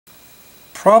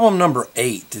Problem number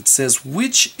 8, it says,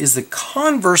 which is the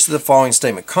converse of the following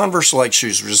statement? Converse are like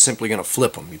shoes. We're just simply going to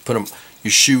flip them. You put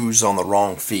your shoes on the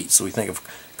wrong feet. So we think of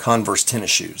Converse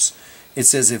tennis shoes. It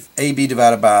says if AB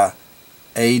divided by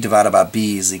A divided by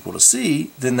B is equal to C,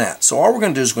 then that. So all we're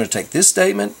going to do is we're going to take this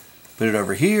statement, put it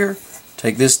over here,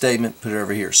 take this statement, put it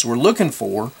over here. So we're looking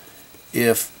for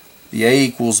if the A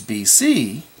equals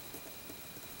BC,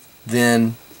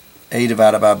 then A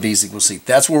divided by B is equal to C.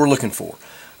 That's what we're looking for.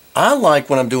 I like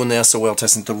when I'm doing the SOL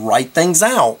testing to write things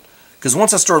out, because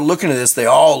once I start looking at this, they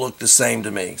all look the same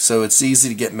to me. So it's easy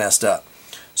to get messed up.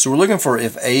 So we're looking for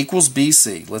if A equals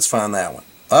BC. Let's find that one.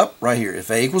 Up right here. If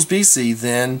A equals BC,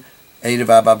 then A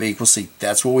divided by B equals C.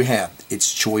 That's what we have.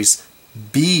 It's choice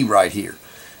B right here.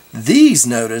 These,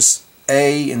 notice,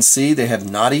 A and C, they have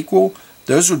not equal.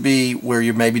 Those would be where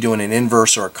you're maybe doing an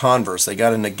inverse or a converse. They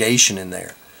got a negation in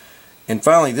there. And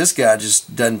finally, this guy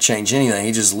just doesn't change anything.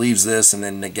 He just leaves this and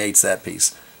then negates that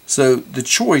piece. So the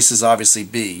choice is obviously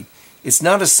B. It's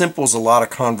not as simple as a lot of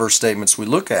converse statements we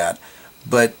look at,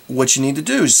 but what you need to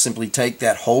do is simply take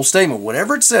that whole statement,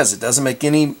 whatever it says, it doesn't make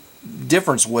any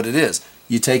difference what it is.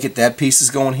 You take it, that piece is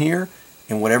going here,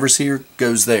 and whatever's here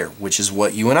goes there, which is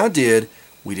what you and I did.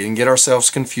 We didn't get ourselves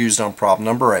confused on problem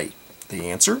number 8. The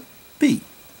answer, B.